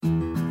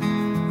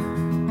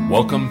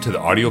Welcome to the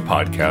audio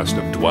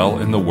podcast of Dwell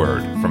in the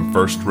Word from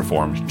First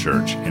Reformed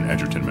Church in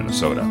Edgerton,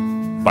 Minnesota.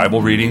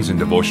 Bible readings and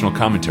devotional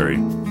commentary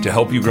to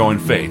help you grow in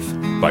faith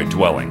by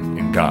dwelling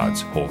in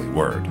God's holy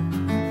Word.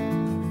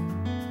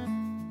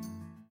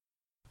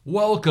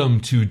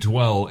 Welcome to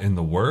Dwell in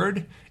the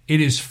Word.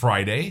 It is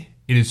Friday.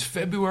 It is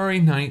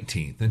February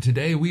 19th, and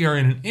today we are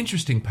in an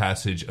interesting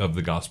passage of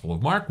the Gospel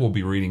of Mark. We'll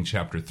be reading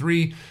chapter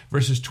 3,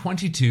 verses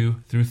 22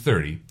 through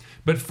 30.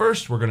 But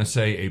first, we're going to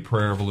say a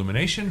prayer of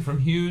illumination from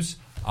Hughes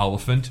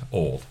Oliphant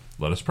Old.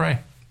 Let us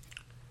pray.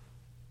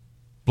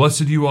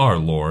 Blessed you are,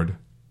 Lord,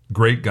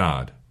 great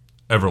God,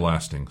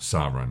 everlasting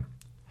sovereign,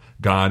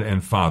 God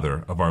and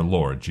Father of our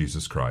Lord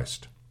Jesus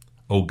Christ.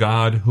 O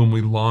God, whom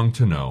we long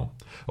to know,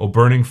 O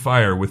burning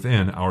fire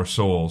within our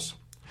souls,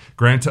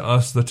 grant to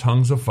us the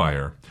tongues of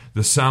fire,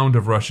 the sound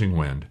of rushing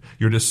wind,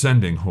 your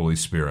descending Holy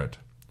Spirit,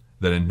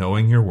 that in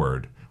knowing your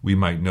word we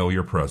might know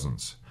your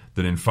presence,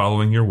 that in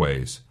following your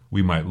ways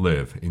we might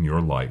live in your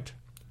light.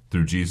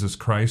 Through Jesus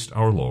Christ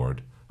our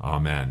Lord.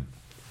 Amen.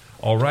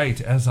 All right,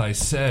 as I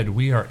said,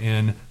 we are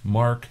in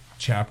Mark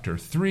chapter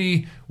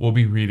 3. We'll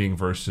be reading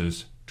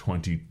verses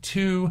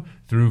 22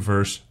 through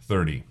verse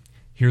 30.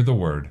 Hear the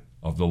word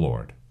of the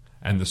Lord.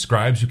 And the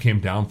scribes who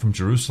came down from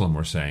Jerusalem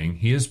were saying,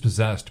 He is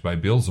possessed by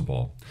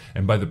Beelzebul,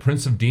 and by the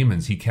prince of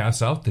demons he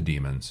casts out the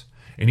demons.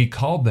 And he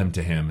called them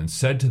to him and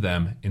said to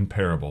them in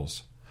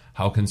parables,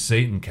 How can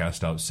Satan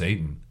cast out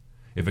Satan?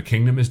 If a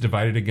kingdom is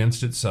divided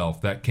against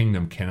itself, that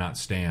kingdom cannot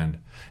stand.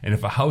 And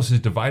if a house is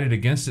divided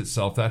against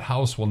itself, that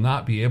house will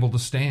not be able to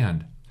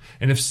stand.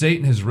 And if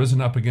Satan has risen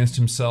up against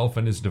himself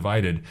and is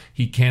divided,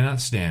 he cannot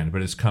stand,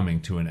 but is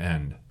coming to an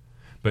end.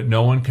 But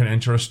no one can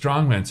enter a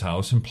strong man's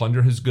house and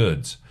plunder his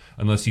goods,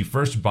 unless he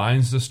first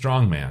binds the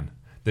strong man,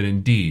 that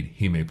indeed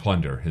he may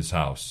plunder his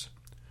house.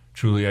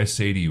 Truly I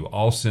say to you,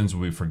 all sins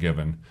will be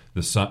forgiven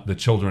the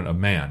children of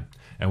man,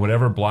 and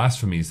whatever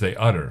blasphemies they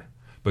utter.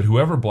 But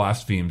whoever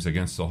blasphemes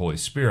against the Holy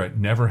Spirit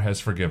never has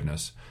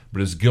forgiveness,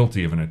 but is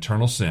guilty of an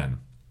eternal sin.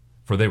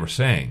 For they were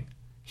saying,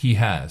 He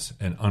has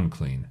an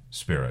unclean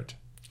spirit.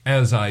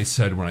 As I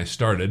said when I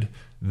started,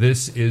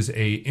 this is an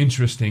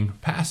interesting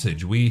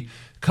passage. We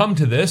come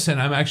to this,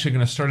 and I'm actually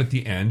going to start at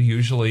the end.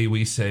 Usually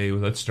we say,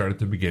 let's start at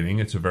the beginning.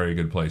 It's a very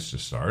good place to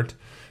start.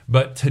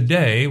 But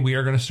today we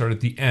are going to start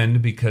at the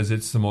end because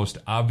it's the most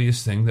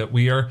obvious thing that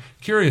we are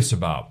curious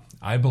about.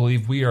 I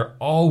believe we are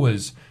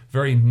always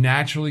very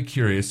naturally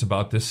curious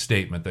about this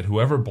statement that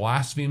whoever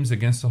blasphemes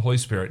against the Holy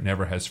Spirit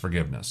never has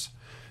forgiveness,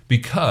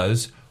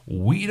 because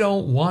we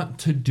don't want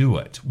to do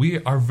it.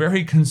 We are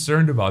very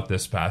concerned about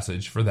this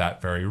passage for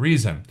that very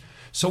reason.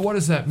 So what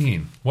does that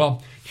mean?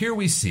 Well, here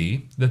we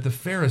see that the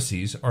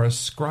Pharisees are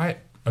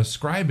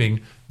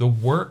ascribing the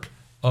work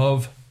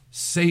of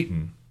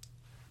Satan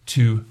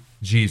to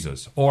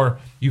Jesus. Or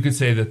you could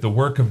say that the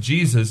work of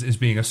Jesus is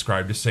being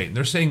ascribed to Satan.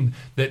 They're saying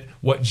that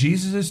what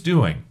Jesus is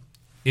doing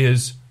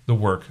is the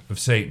work of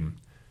Satan.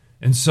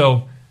 And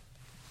so,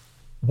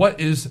 what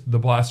is the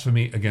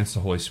blasphemy against the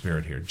Holy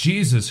Spirit here?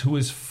 Jesus, who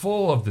is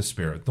full of the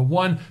Spirit, the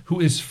one who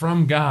is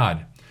from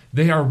God,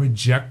 they are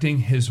rejecting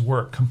his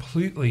work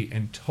completely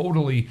and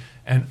totally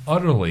and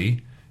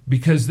utterly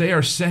because they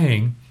are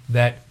saying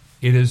that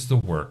it is the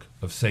work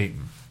of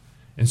Satan.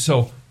 And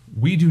so,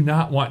 we do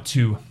not want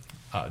to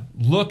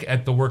look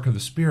at the work of the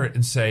Spirit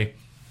and say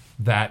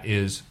that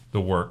is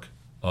the work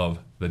of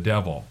the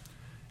devil.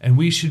 And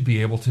we should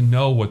be able to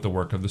know what the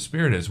work of the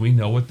Spirit is. We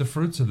know what the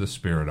fruits of the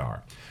Spirit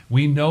are.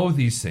 We know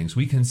these things.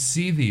 We can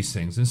see these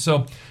things. And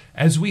so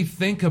as we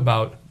think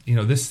about,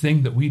 this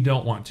thing that we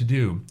don't want to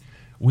do,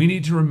 we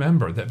need to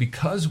remember that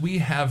because we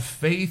have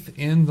faith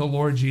in the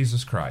Lord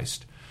Jesus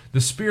Christ,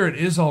 the Spirit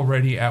is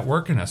already at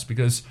work in us,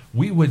 because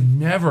we would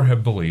never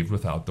have believed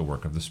without the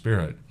work of the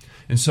Spirit.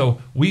 And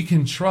so we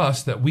can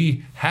trust that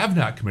we have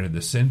not committed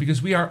this sin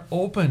because we are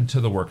open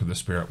to the work of the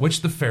Spirit,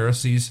 which the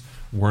Pharisees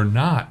were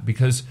not,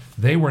 because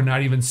they were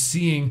not even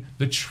seeing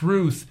the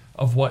truth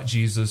of what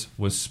Jesus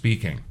was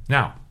speaking.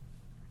 Now,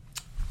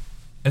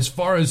 as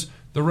far as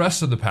the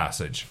rest of the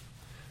passage,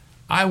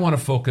 I want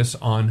to focus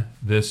on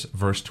this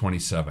verse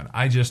 27.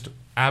 I just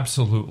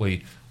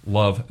absolutely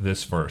love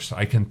this verse.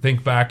 I can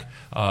think back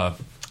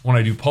when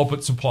I do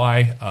pulpit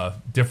supply,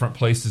 different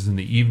places in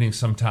the evening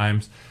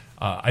sometimes.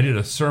 I did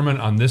a sermon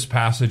on this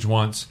passage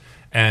once,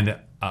 and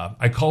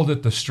I called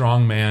it The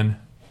Strong Man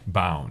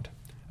Bound,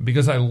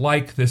 because I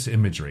like this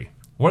imagery.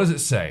 What does it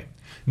say?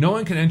 No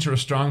one can enter a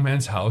strong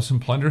man's house and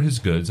plunder his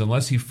goods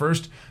unless he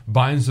first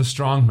binds the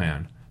strong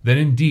man. Then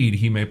indeed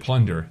he may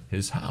plunder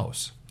his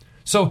house.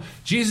 So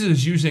Jesus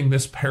is using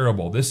this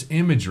parable, this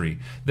imagery,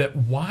 that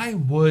why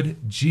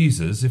would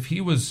Jesus, if he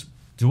was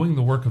doing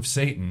the work of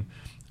Satan,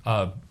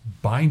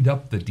 bind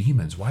up the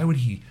demons? Why would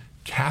he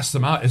cast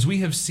them out, as we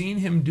have seen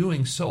him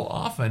doing so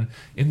often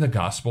in the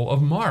Gospel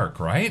of Mark,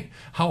 right?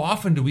 How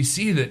often do we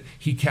see that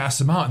he casts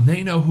them out and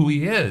they know who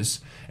he is,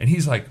 and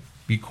he's like,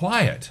 be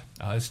quiet.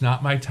 It's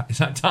not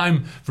it's not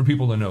time for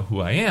people to know who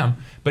I am.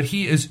 But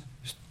he is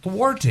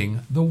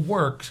thwarting the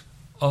work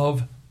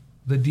of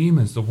the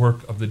demons, the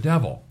work of the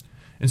devil.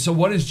 And so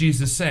what is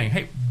Jesus saying?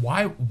 Hey,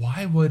 why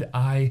would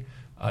I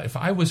if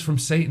I was from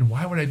Satan,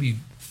 why would I be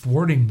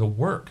thwarting the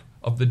work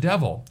of the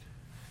devil?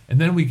 And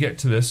then we get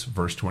to this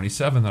verse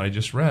 27 that I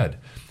just read.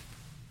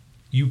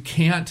 You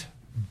can't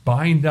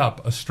bind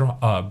up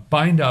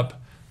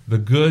the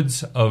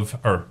goods of,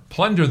 or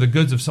plunder the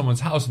goods of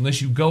someone's house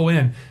unless you go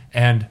in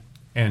and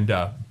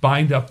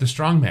bind up the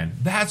strong man.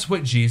 That's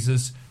what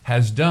Jesus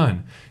has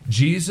done.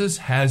 Jesus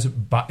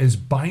is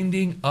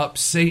binding up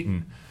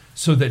Satan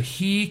so that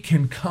he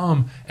can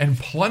come and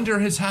plunder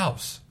his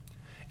house.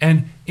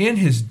 And in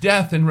his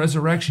death and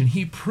resurrection,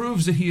 he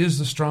proves that he is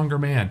the stronger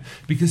man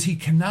because he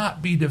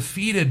cannot be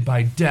defeated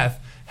by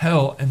death,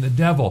 hell, and the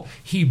devil.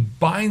 He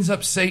binds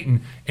up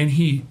Satan and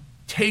he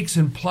takes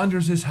and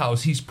plunders his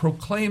house. He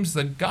proclaims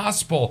the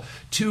gospel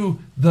to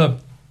the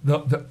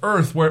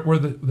earth where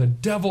the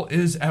devil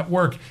is at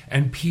work,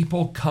 and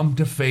people come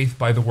to faith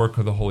by the work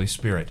of the Holy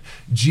Spirit.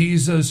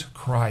 Jesus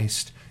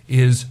Christ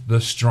is the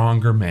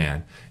stronger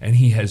man, and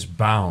he has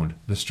bound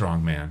the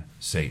strong man,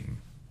 Satan.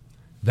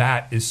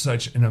 That is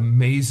such an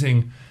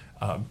amazing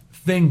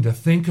thing to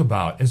think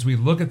about as we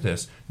look at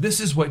this. This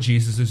is what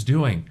Jesus is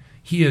doing.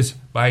 He is,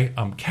 by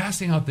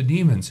casting out the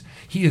demons,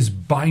 he is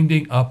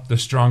binding up the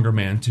stronger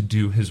man to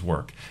do his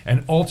work.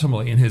 And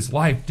ultimately, in his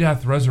life,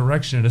 death,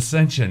 resurrection, and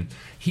ascension,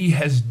 he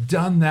has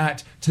done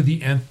that to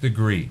the nth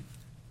degree.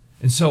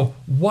 And so,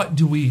 what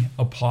do we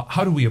apply?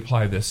 How do we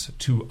apply this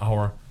to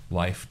our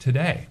life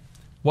today?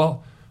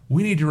 Well,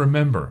 we need to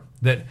remember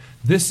that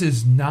this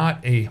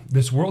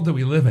world that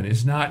we live in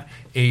is not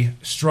a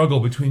struggle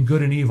between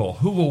good and evil.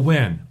 Who will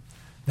win?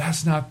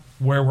 That's not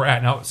where we're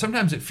at. Now,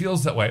 sometimes it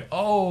feels that way.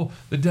 Oh,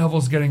 the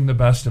devil's getting the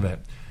best of it.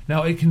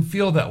 Now, it can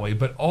feel that way,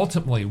 but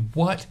ultimately,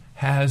 what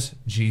has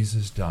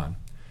Jesus done?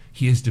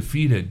 He has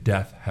defeated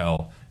death,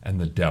 hell, and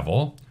the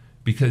devil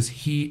because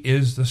he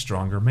is the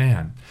stronger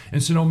man.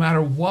 And so no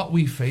matter what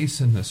we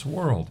face in this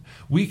world,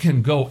 we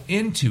can go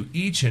into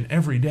each and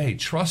every day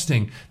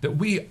trusting that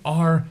we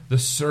are the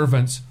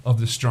servants of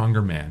the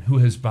stronger man who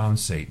has bound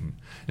Satan.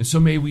 And so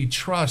may we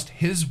trust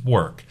his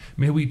work.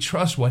 May we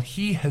trust what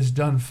he has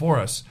done for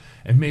us.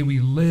 And may we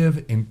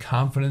live in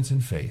confidence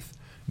and faith,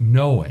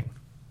 knowing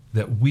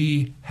that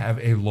we have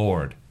a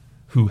Lord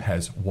who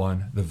has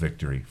won the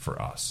victory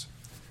for us.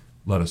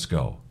 Let us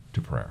go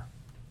to prayer.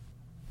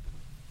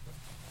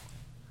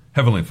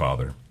 Heavenly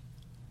Father,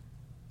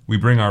 we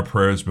bring our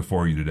prayers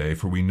before you today,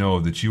 for we know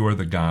that you are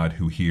the God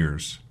who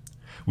hears.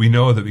 We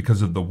know that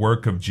because of the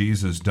work of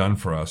Jesus done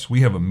for us,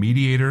 we have a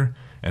mediator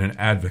and an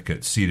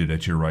advocate seated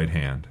at your right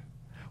hand.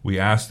 We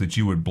ask that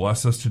you would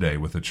bless us today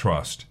with a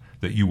trust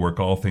that you work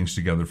all things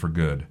together for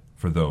good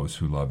for those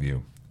who love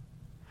you.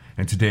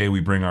 And today we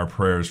bring our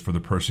prayers for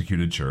the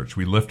persecuted church.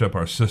 We lift up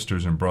our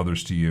sisters and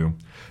brothers to you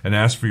and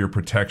ask for your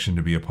protection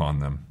to be upon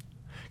them.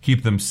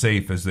 Keep them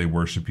safe as they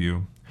worship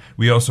you.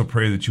 We also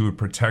pray that you would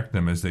protect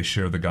them as they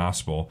share the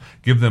gospel.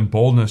 Give them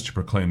boldness to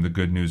proclaim the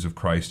good news of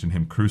Christ and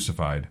him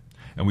crucified.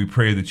 And we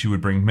pray that you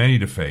would bring many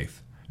to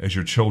faith as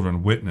your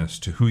children witness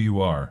to who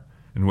you are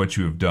and what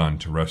you have done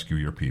to rescue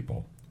your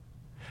people.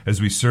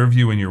 As we serve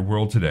you in your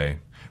world today,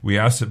 we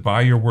ask that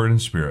by your word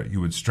and spirit you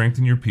would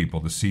strengthen your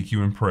people to seek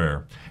you in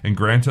prayer and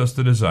grant us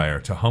the desire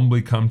to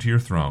humbly come to your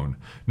throne,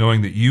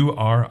 knowing that you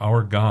are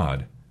our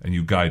God and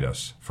you guide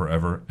us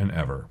forever and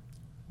ever.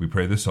 We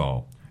pray this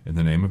all in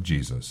the name of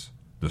Jesus,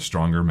 the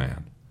stronger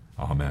man.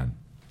 Amen.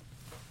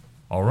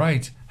 All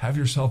right, have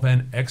yourself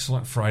an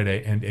excellent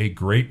Friday and a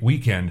great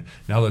weekend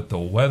now that the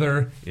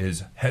weather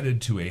is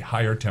headed to a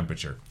higher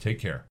temperature. Take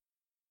care.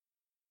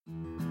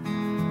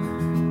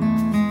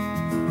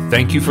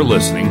 Thank you for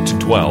listening to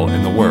Dwell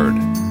in the Word.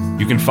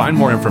 You can find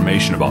more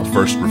information about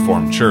First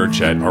Reformed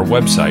Church at our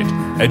website,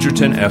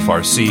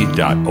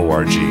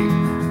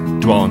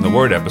 edgertonfrc.org. Dwell in the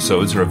Word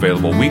episodes are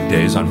available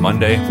weekdays on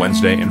Monday,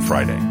 Wednesday, and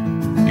Friday.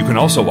 You can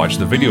also watch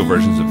the video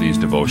versions of these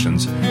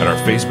devotions at our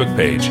Facebook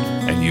page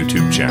and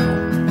YouTube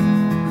channel.